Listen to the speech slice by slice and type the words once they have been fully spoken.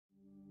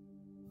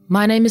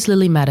My name is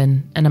Lily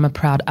Madden, and I'm a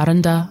proud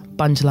Aranda,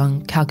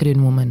 Bundjalung,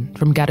 Kalkadoon woman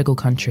from Gadigal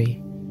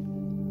country.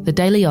 The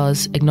Daily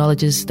Oz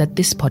acknowledges that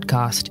this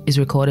podcast is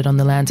recorded on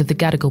the lands of the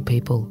Gadigal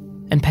people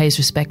and pays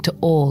respect to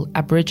all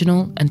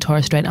Aboriginal and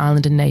Torres Strait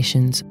Islander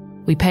nations.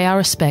 We pay our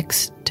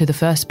respects to the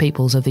first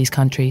peoples of these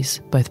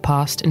countries, both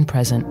past and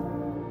present.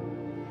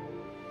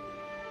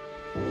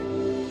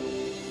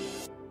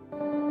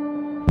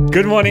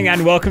 Good morning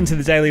and welcome to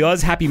the Daily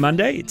Oz. Happy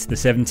Monday. It's the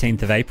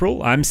 17th of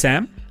April. I'm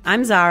Sam.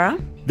 I'm Zara.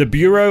 The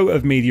Bureau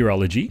of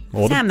Meteorology,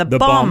 or Sam, the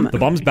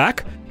bomb's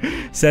back,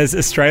 says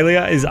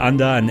Australia is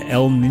under an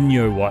El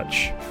Niño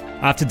watch.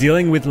 After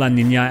dealing with La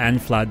Niña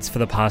and floods for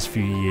the past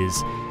few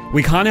years,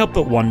 we can't help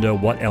but wonder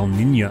what El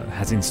Niño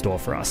has in store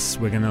for us.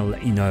 We're going to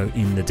let you know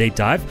in the deep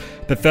dive.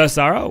 But first,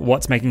 Zara,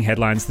 what's making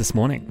headlines this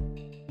morning?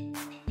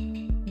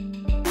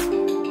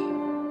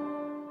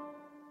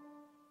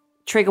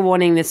 Trigger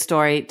warning, this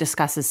story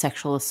discusses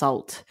sexual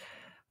assault.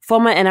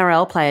 Former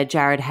NRL player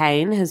Jared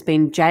Hayne has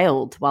been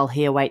jailed while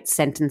he awaits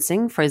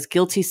sentencing for his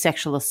guilty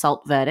sexual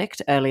assault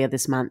verdict earlier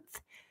this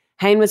month.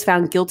 Hayne was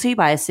found guilty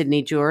by a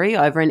Sydney jury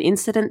over an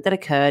incident that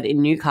occurred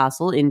in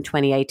Newcastle in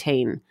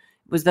 2018. It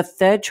was the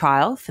third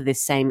trial for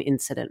this same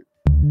incident.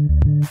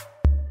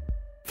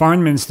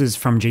 Foreign ministers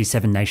from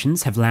G7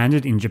 nations have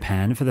landed in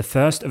Japan for the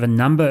first of a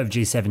number of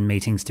G7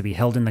 meetings to be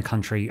held in the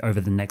country over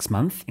the next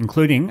month,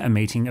 including a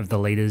meeting of the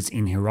leaders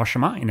in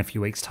Hiroshima in a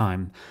few weeks'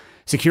 time.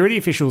 Security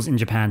officials in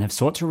Japan have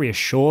sought to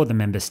reassure the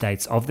member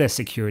states of their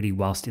security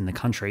whilst in the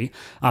country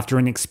after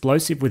an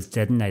explosive was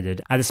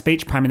detonated. At a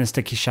speech Prime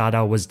Minister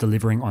Kishida was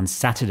delivering on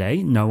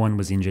Saturday, no one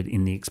was injured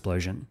in the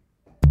explosion.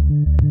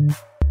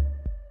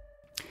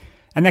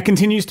 And there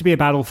continues to be a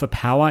battle for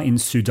power in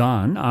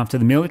Sudan after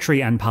the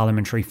military and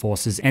parliamentary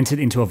forces entered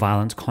into a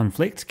violent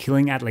conflict,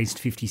 killing at least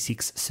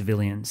 56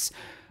 civilians.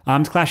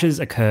 Armed clashes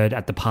occurred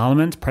at the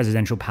Parliament,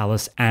 Presidential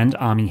Palace and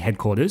Army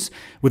headquarters,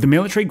 with the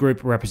military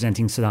group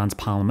representing Sudan's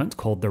parliament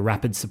called the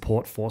Rapid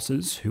Support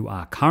Forces, who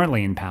are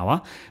currently in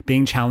power,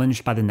 being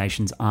challenged by the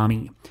nation's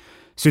army.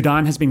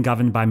 Sudan has been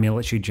governed by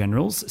military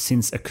generals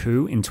since a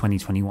coup in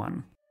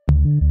 2021.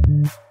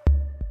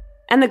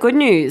 And the good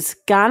news,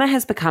 Ghana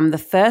has become the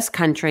first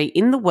country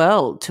in the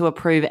world to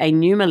approve a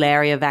new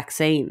malaria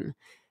vaccine.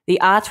 The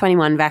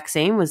R21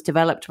 vaccine was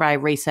developed by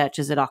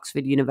researchers at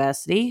Oxford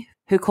University,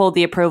 who called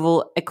the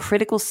approval a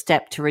critical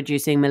step to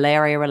reducing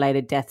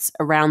malaria-related deaths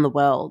around the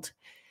world.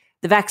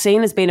 The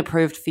vaccine has been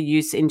approved for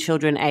use in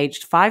children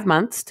aged 5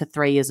 months to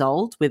 3 years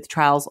old, with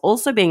trials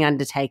also being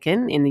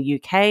undertaken in the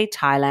UK,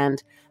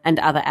 Thailand, and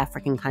other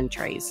African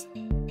countries.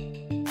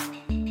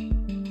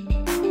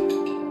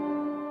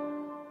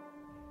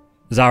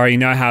 Zara, you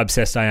know how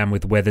obsessed I am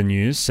with weather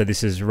news, so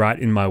this is right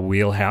in my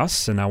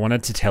wheelhouse, and I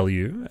wanted to tell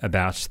you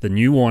about the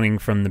new warning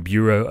from the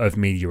Bureau of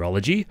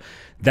Meteorology.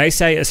 They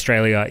say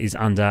Australia is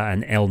under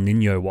an El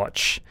Niño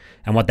watch,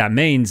 and what that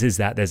means is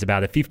that there's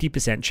about a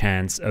 50%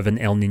 chance of an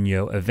El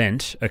Niño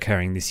event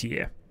occurring this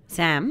year.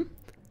 Sam?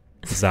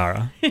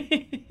 Zara? Do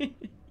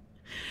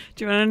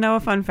you want to know a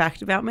fun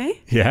fact about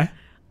me? Yeah?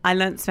 I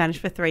learnt Spanish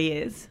for 3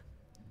 years.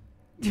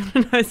 Do you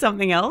want to know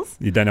something else?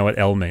 You don't know what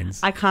El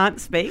means? I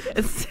can't speak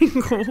a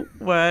single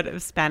word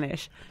of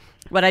Spanish.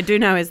 What I do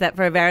know is that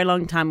for a very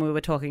long time we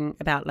were talking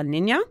about La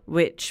Niña,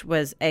 which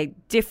was a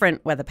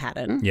different weather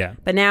pattern. Yeah.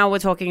 But now we're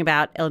talking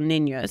about El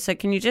Niño. So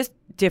can you just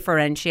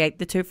differentiate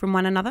the two from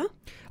one another?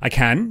 I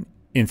can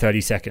in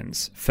 30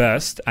 seconds.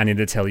 First, I need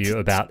to tell you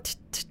about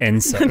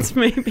ENSO. That's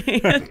me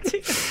being a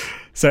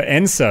So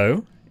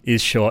ENSO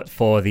is short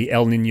for the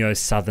El Niño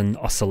Southern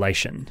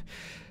Oscillation.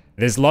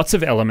 There's lots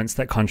of elements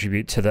that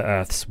contribute to the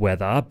Earth's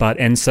weather, but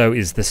ENSO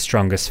is the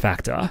strongest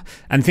factor.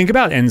 And think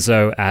about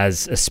ENSO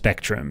as a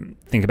spectrum.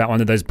 Think about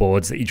one of those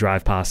boards that you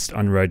drive past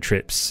on road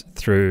trips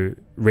through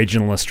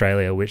regional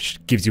Australia, which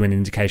gives you an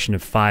indication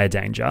of fire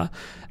danger.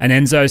 An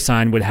ENSO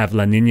sign would have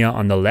La Niña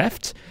on the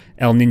left,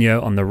 El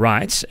Niño on the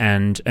right,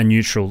 and a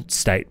neutral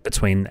state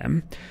between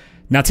them.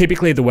 Now,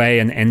 typically the way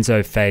an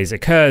ENSO phase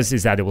occurs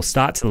is that it will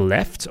start to the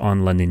left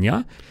on La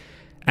Niña,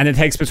 and it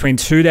takes between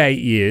 2 to 8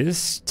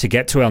 years to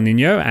get to El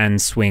Niño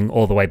and swing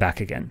all the way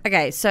back again.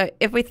 Okay, so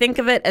if we think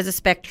of it as a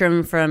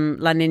spectrum from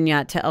La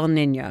Niña to El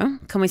Niño,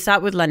 can we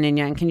start with La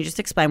Niña and can you just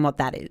explain what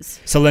that is?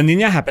 So La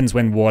Niña happens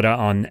when water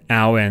on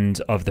our end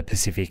of the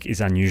Pacific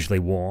is unusually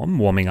warm,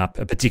 warming up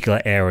a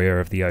particular area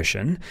of the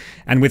ocean.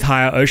 And with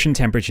higher ocean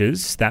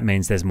temperatures, that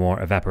means there's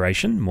more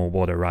evaporation, more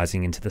water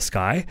rising into the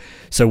sky.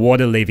 So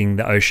water leaving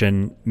the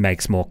ocean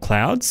makes more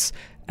clouds,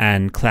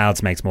 and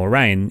clouds makes more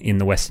rain in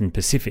the Western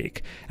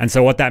Pacific. And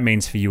so what that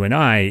means for you and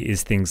I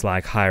is things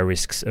like higher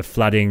risks of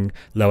flooding,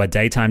 lower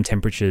daytime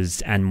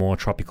temperatures, and more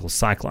tropical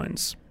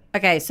cyclones.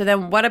 Okay, so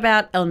then what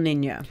about El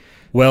Niño?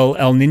 Well,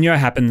 El Niño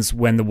happens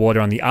when the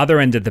water on the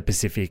other end of the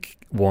Pacific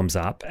warms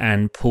up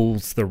and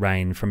pulls the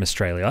rain from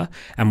Australia.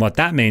 And what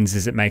that means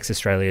is it makes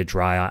Australia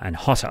drier and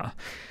hotter.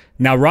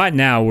 Now, right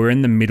now, we're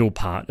in the middle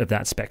part of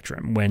that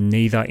spectrum. We're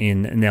neither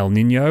in an El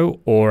Niño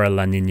or a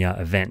La Niña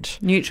event.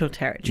 Neutral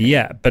territory.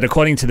 Yeah, but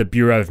according to the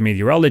Bureau of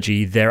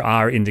Meteorology, there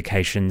are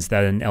indications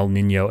that an El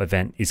Niño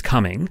event is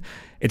coming.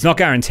 It's not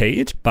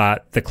guaranteed,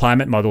 but the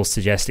climate models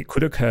suggest it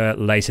could occur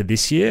later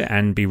this year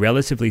and be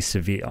relatively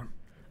severe.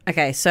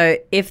 Okay, so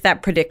if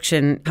that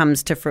prediction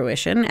comes to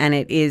fruition and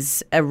it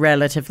is a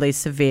relatively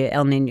severe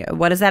El Niño,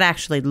 what does that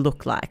actually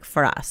look like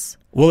for us?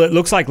 Well, it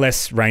looks like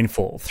less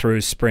rainfall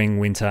through spring,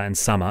 winter and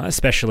summer,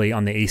 especially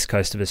on the east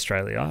coast of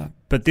Australia.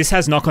 But this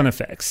has knock-on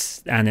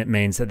effects, and it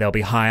means that there'll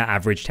be higher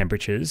average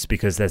temperatures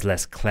because there's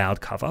less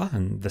cloud cover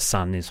and the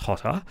sun is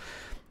hotter.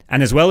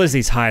 And as well as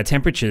these higher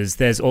temperatures,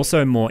 there's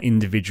also more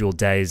individual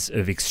days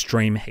of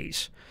extreme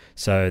heat.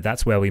 So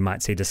that's where we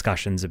might see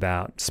discussions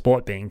about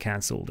sport being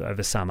cancelled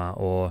over summer,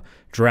 or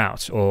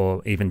drought,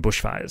 or even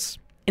bushfires.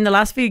 In the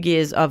last few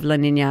years of La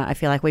Niña, I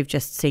feel like we've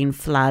just seen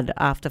flood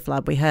after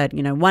flood. We heard,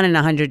 1 in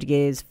 100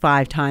 years,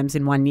 5 times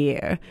in 1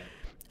 year.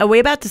 Are we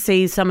about to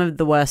see some of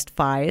the worst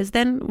fires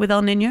then with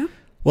El Niño?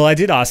 Well, I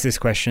did ask this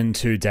question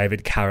to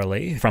David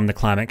Carrolli from the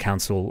Climate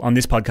Council on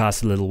this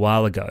podcast a little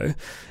while ago,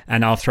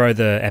 and I'll throw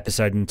the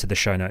episode into the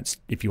show notes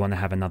if you want to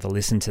have another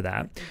listen to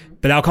that.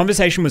 But our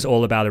conversation was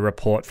all about a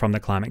report from the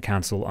Climate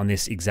Council on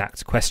this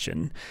exact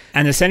question.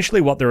 And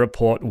essentially what the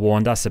report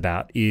warned us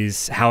about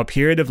is how a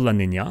period of La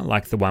Niña,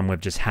 like the one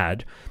we've just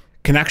had,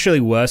 can actually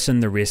worsen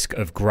the risk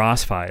of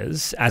grass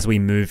fires as we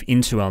move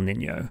into El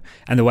Niño.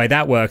 And the way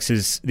that works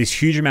is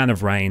this huge amount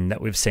of rain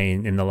that we've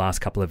seen in the last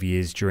couple of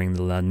years during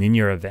the La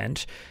Niña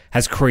event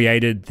has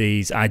created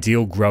these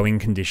ideal growing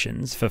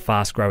conditions for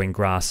fast-growing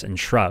grass and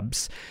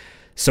shrubs.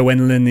 So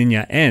when La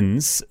Niña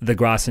ends, the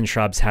grass and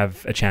shrubs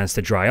have a chance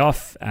to dry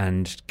off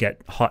and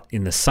get hot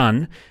in the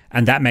sun,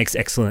 and that makes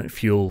excellent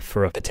fuel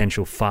for a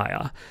potential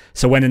fire.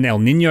 So when an El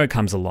Niño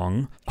comes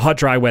along, hot,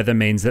 dry weather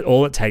means that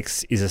all it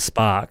takes is a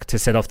spark to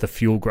set off the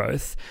fuel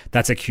growth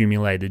that's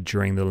accumulated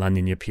during the La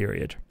Niña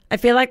period. I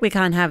feel like we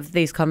can't have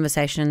these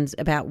conversations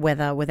about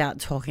weather without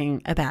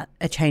talking about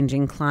a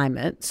changing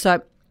climate.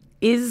 So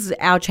is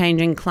our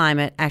changing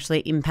climate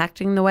actually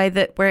impacting the way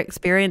that we're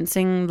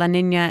experiencing La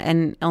Niña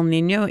and El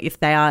Niño if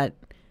they are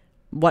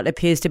what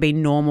appears to be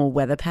normal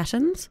weather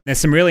patterns? There's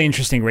some really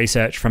interesting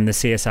research from the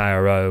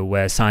CSIRO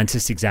where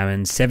scientists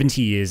examined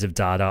 70 years of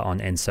data on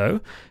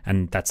ENSO,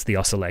 and that's the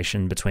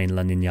oscillation between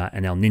La Niña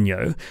and El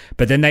Niño.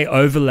 But then they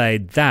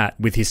overlaid that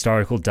with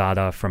historical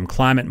data from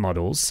climate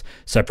models,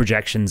 so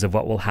projections of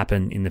what will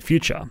happen in the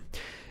future.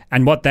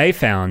 And what they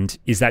found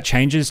is that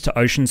changes to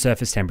ocean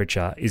surface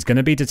temperature is going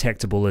to be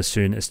detectable as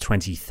soon as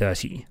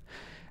 2030.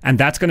 And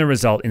that's going to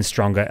result in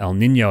stronger El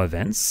Niño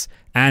events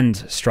and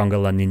stronger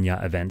La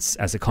Niña events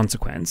as a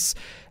consequence.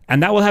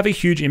 And that will have a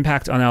huge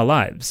impact on our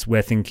lives.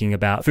 We're thinking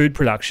about food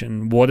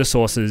production, water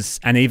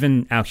sources, and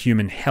even our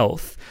human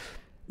health.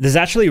 There's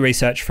actually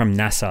research from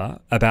NASA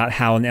about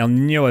how an El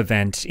Niño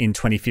event in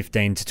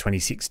 2015 to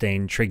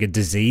 2016 triggered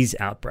disease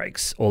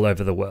outbreaks all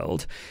over the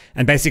world.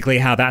 And basically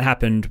how that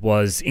happened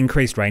was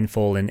increased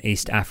rainfall in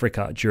East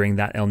Africa during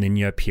that El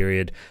Niño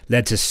period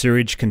led to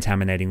sewage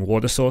contaminating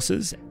water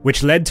sources,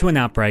 which led to an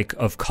outbreak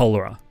of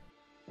cholera.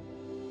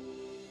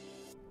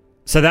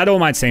 So that all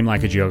might seem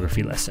like a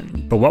geography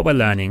lesson, but what we're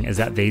learning is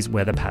that these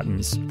weather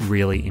patterns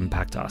really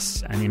impact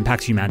us and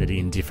impact humanity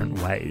in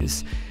different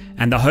ways.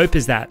 And the hope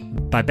is that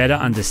by better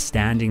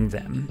understanding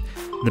them,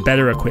 the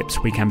better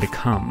equipped we can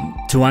become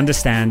to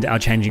understand our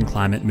changing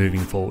climate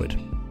moving forward.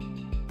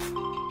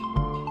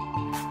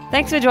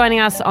 Thanks for joining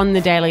us on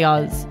The Daily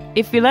Oz.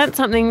 If you learnt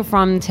something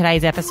from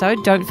today's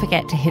episode, don't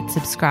forget to hit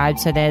subscribe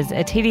so there's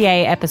a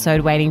TDA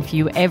episode waiting for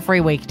you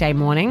every weekday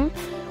morning.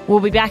 We'll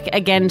be back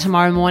again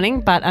tomorrow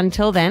morning, but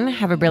until then,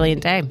 have a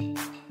brilliant day.